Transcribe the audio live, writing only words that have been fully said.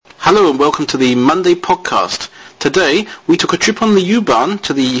Hello and welcome to the Monday podcast. Today we took a trip on the U-Bahn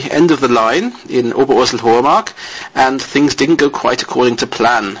to the end of the line in Oberursel-Hohermark, and things didn't go quite according to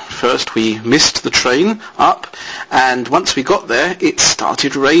plan. First we missed the train up, and once we got there it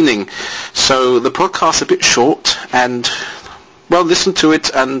started raining. So the podcast's a bit short, and well, listen to it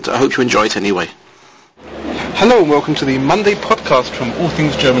and I hope you enjoy it anyway. Hello and welcome to the Monday podcast from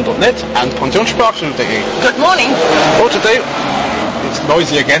allthingsgerman.net and pensionssprachstunde.de. Good morning. Well, today it's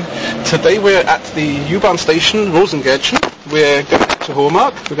noisy again. Today we're at the U-Bahn station, Rosengärtchen. We're going to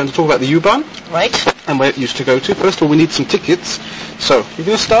Hohermark. We're going to talk about the U-Bahn. Right. And where it used to go to. First of all, we need some tickets. So, you're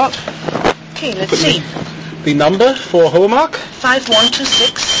going to start? Okay, let's see. The number for Hohermark?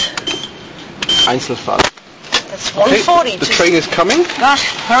 5126. Einzelfahrt. That's 140. Okay, the train is coming. Gosh,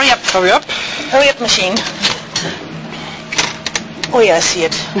 hurry up. Hurry up. Hurry up, machine. Oh yeah, I see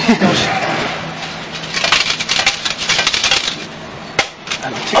it.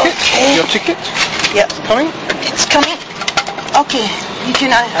 And a ticket. Okay. Your ticket? Yep. It's coming. It's coming. Okay, you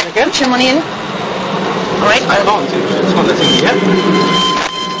can And again. put your money in. All right. I can't. It's not letting me yet.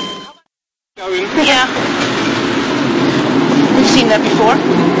 Going. Yeah. We've seen that before.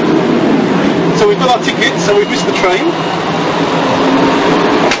 So we've got our tickets, so we've missed the train.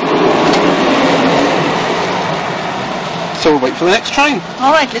 So we'll wait for the next train. All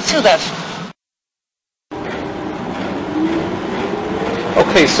right, let's do that.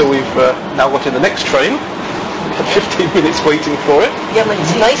 Okay, so we've now got in the next train. We had 15 minutes waiting for it. Yeah, but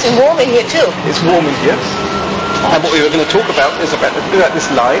it's nice and warm in here too. It's warm in here. And what we were going to talk about is about this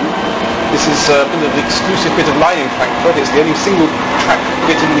line. This is a bit of an exclusive bit of line in Frankfurt. It's the only single track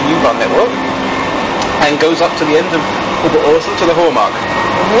bit in the U-Bahn network, and goes up to the end of Oberursel to the Hohermark.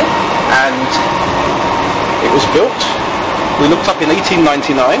 Mm-hmm. And it was built, we looked up in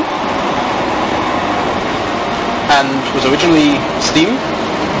 1899, and was originally steam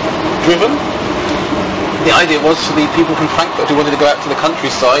driven. The idea was for the people from Frankfurt who wanted to go out to the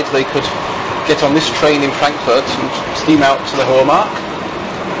countryside, they could get on this train in Frankfurt and steam out to the Hohermark,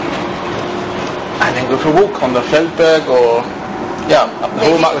 and then go for a walk on the Feldberg or up the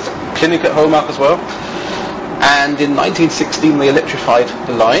Hohermark. There's a clinic at Hohermark as well. And in 1916 they electrified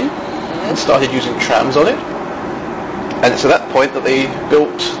the line and started using trams on it. And it's at that point that they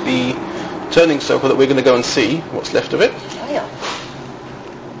built the turning circle that we're going to go and see what's left of it. Oh yeah.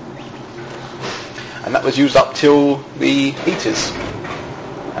 And that was used up till the 80s.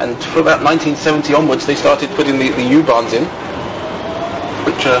 And for about 1970 onwards they started putting the U-Bahns in,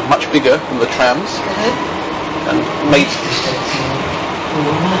 which are much bigger than the trams, and made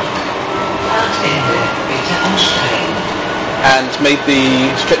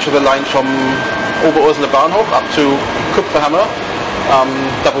the stretch of the line from Oberursel Bahnhof up to Kupferhammer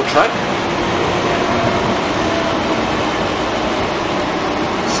double track.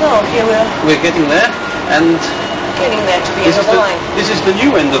 So here We're getting there, and getting there to the end of the line. This is the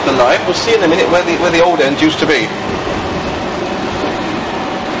new end of the line. We'll see in a minute where the old end used to be.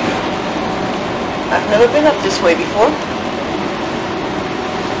 I've never been up this way before.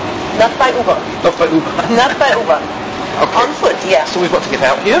 Not by Uber. Not by Uber. Not by Uber. Okay. On foot, yeah. So we've got to get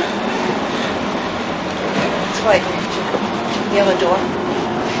out here. That's right. We have to the other door.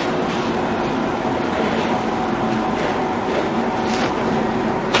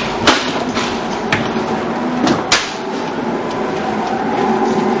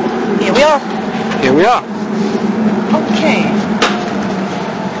 Here we are. Here we are. Okay.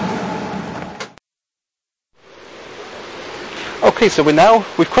 Okay, so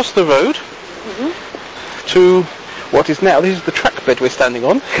we've crossed the road to what is now, this is the track bed we're standing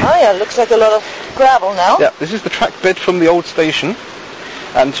on. Oh yeah, looks like a lot of gravel now. Yeah, this is the track bed from the old station,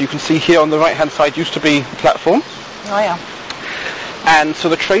 and you can see here on the right hand side used to be the platform. Oh yeah. And so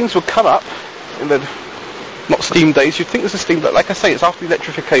the trains would come up in the not steam days, you'd think there's a steam, but like I say, it's after the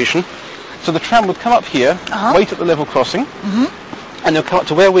electrification. So the tram would come up here, wait at the level crossing, and they'll come up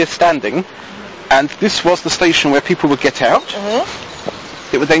to where we're standing, and this was the station where people would get out.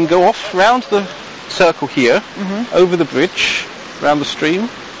 It would then go off round the circle here, over the bridge, round the stream.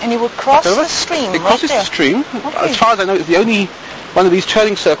 And you would cross the stream. It crosses the stream. Okay. As far as I know, it's the only one of these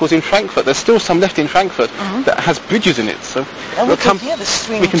turning circles in Frankfurt. There's still some left in Frankfurt that has bridges in it. So and we can hear the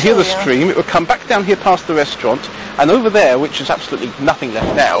stream. We can hear the stream. It would come back down here past the restaurant, and over there, which is absolutely nothing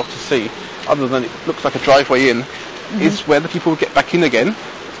left now to see, other than it looks like a driveway in, is where the people would get back in again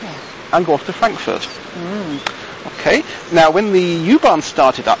and go off to Frankfurt. Okay. Now, when the U-Bahn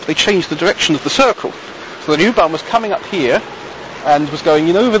started up, they changed the direction of the circle. So the U-Bahn was coming up here and was going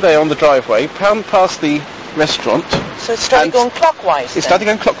in over there on the driveway, past the restaurant. So it started going clockwise. It started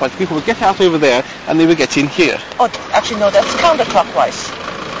going clockwise. People would get out over there and they would get in here. Oh, actually no, that's counterclockwise.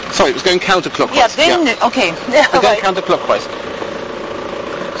 Sorry, it was going counterclockwise. Yeah, then, okay. It was going counterclockwise.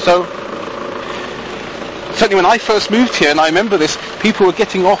 So, certainly when I first moved here, and I remember this, people were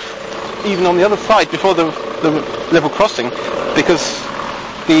getting off even on the other side before the level crossing, because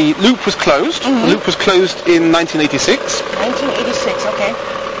the loop was closed. The loop was closed in 1986. 1986, okay.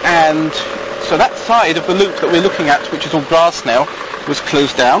 And so that side of the loop that we're looking at, which is all grass now, was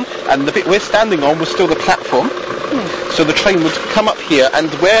closed down, and the bit we're standing on was still the platform. So the train would come up here,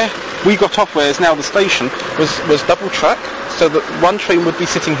 and where we got off, where is now the station, was double track, so that one train would be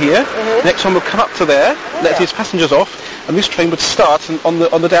sitting here, the next one would come up to there, let his passengers off, and this train would start on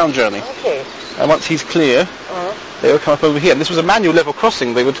the down journey. Okay. And once he's clear, they would come up over here. And this was a manual level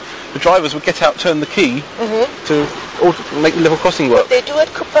crossing. The drivers would get out, turn the key to make the level crossing work. But they do at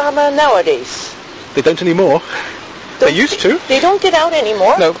Kupama nowadays. They don't anymore. They used to. They don't get out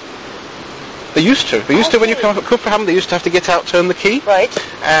anymore? No. They used to. They used to, when you come up at Kupperham, they used to have to get out, turn the key. Right.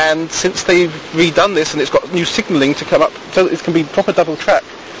 And since they've redone this and it's got new signalling to come up, so it can be proper double track,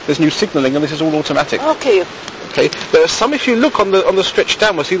 there's new signalling and this is all automatic. Okay. Okay. There are some, if you look on the stretch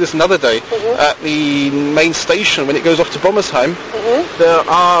down, we'll see this another day, at the main station when it goes off to Bommersheim, there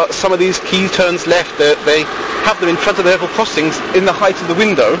are some of these key turns left. They have them in front of the level crossings in the height of the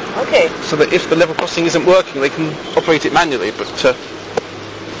window. Okay. So that if the level crossing isn't working, they can operate it manually. But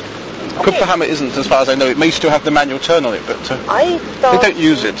Kupferhammer isn't, as far as I know. It may still have the manual turn on it, but they don't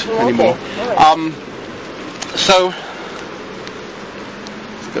use it anymore. Right. So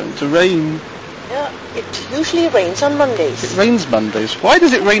it's going to rain. Yeah, it usually rains on Mondays. It rains Mondays. Why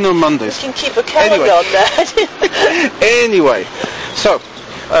does it rain on Mondays? You can keep a calendar on that. Anyway, so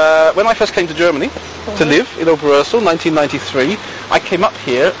when I first came to Germany to live in Oberursel, 1993, I came up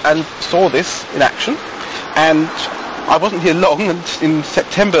here and saw this in action, and I wasn't here long, and in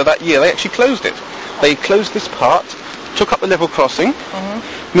September that year they actually closed it. They closed this part, took up the level crossing,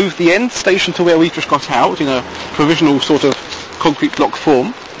 moved the end station to where we just got out in a provisional sort of concrete block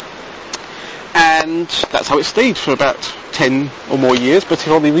form, and that's how it stayed for about 10 or more years, but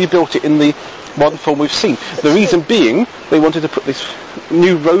they only rebuilt it in the modern form we've seen. The reason being, they wanted to put this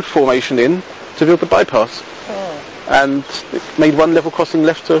new road formation in to build the bypass, and it made one level crossing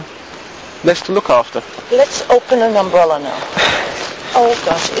less to look after. Let's open an umbrella now. Oh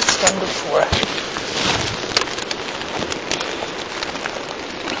gosh, it's done before.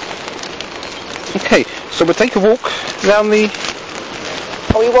 Okay, so we'll take a walk around the...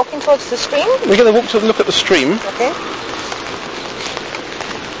 Are we walking towards the stream? We're going to walk to look at the stream. Okay.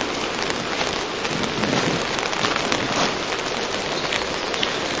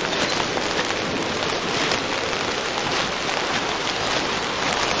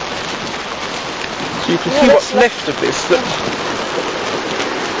 So you can see what's left of this.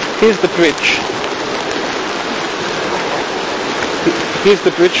 Here's the bridge. Here's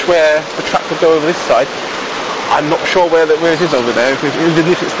the bridge where the track would go over this side. I'm not sure where it is over there, even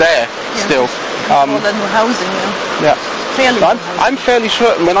if it's there still. All the new housing, yeah. I'm fairly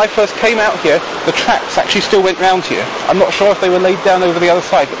certain when I first came out here, the tracks actually still went round here. I'm not sure if they were laid down over the other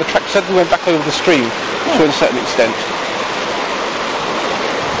side, but the tracks certainly went back over the stream to a certain extent.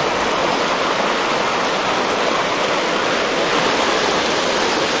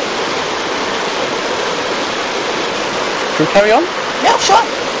 Can we carry on? Yeah, sure.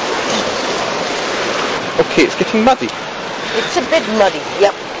 Okay, it's getting muddy. It's a bit muddy,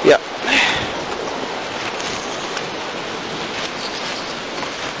 yep. Yeah.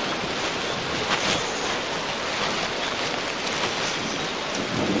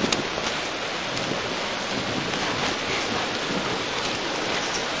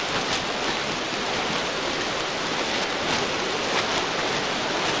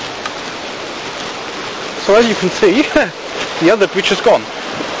 So as you can see, the other bridge has gone.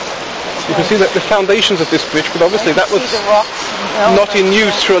 You can see that the foundations of this bridge, but obviously that was not in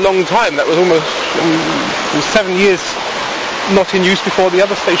use for a long time. That was almost 7 years not in use before the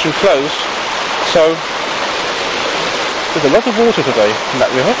other station closed. So there's a lot of water today in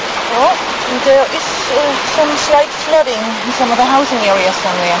that river. Oh, and there is some slight flooding in some of the housing areas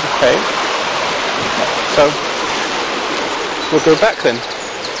down there. Okay. So we'll go back then.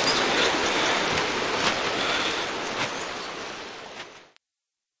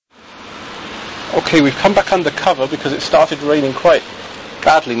 Okay, we've come back under cover because it started raining quite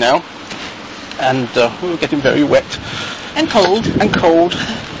badly now, and we were getting very wet. And cold. And cold.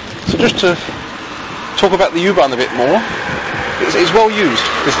 So just to talk about the U-Bahn a bit more, it's well used,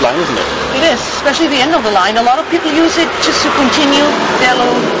 this line, isn't it? It is, especially the end of the line. A lot of people use it just to continue their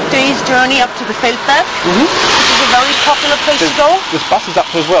little day's journey up to the Feldberg, which is a very popular place to go. There's buses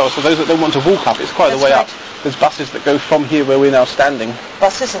up as well, so those that don't want to walk up, it's quite a way up. there's buses that go from here where we're now standing.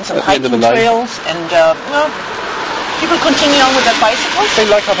 Buses and some At the end of hiking the line. trails, and people continue on with their bicycles. They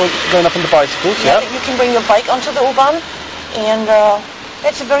like going up on the bicycles, yeah. You can bring your bike onto the U-Bahn, and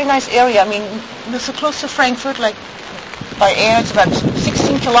it's a very nice area. I mean, we're so close to Frankfurt, like by air, it's about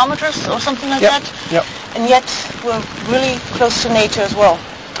 16 kilometers or something like that. Yep. And yet we're really close to nature as well.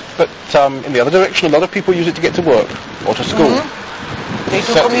 But in the other direction, a lot of people use it to get to work or to school. They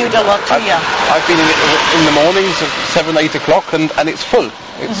do commute a lot too, yeah. I've been in it in the mornings at 7, 8 o'clock, and it's full.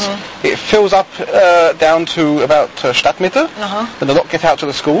 It fills up down to about Stadtmitte, then a lot get out to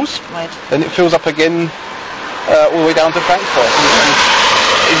the schools, Right. then it fills up again all the way down to Frankfurt. And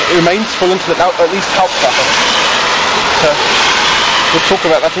it remains full until at least Hauptsache. We'll talk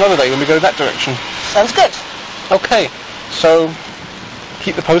about that another day when we go that direction. Sounds good. Okay, so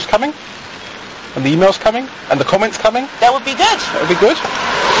keep the post coming, and the emails coming, and the comments coming. That would be good. That would be good.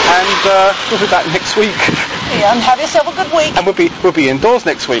 And we'll be back next week. Yeah, and have yourself a good week. And we'll be indoors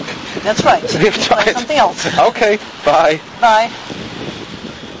next week. That's right. We've Try tried something else. Okay, bye. Bye.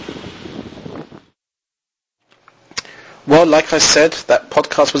 Well, like I said, that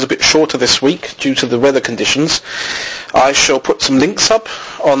podcast was a bit shorter this week due to the weather conditions. I shall put some links up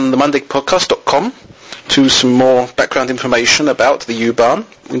on themondaypodcast.com to some more background information about the U-Bahn,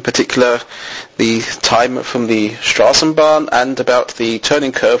 in particular the time from the Straßenbahn and about the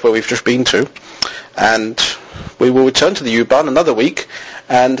turning curve where we've just been to. And we will return to the U-Bahn another week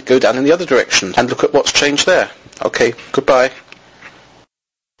and go down in the other direction and look at what's changed there. Okay, goodbye.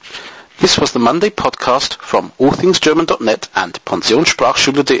 This was the Monday podcast from allthingsgerman.net and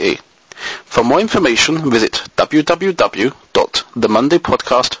pensionssprachschule.de. For more information, visit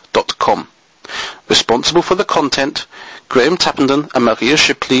www.themondaypodcast.com. Responsible for the content, Graham Tappenden and Maria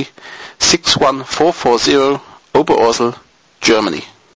Shipley, 61440, Oberursel, Germany.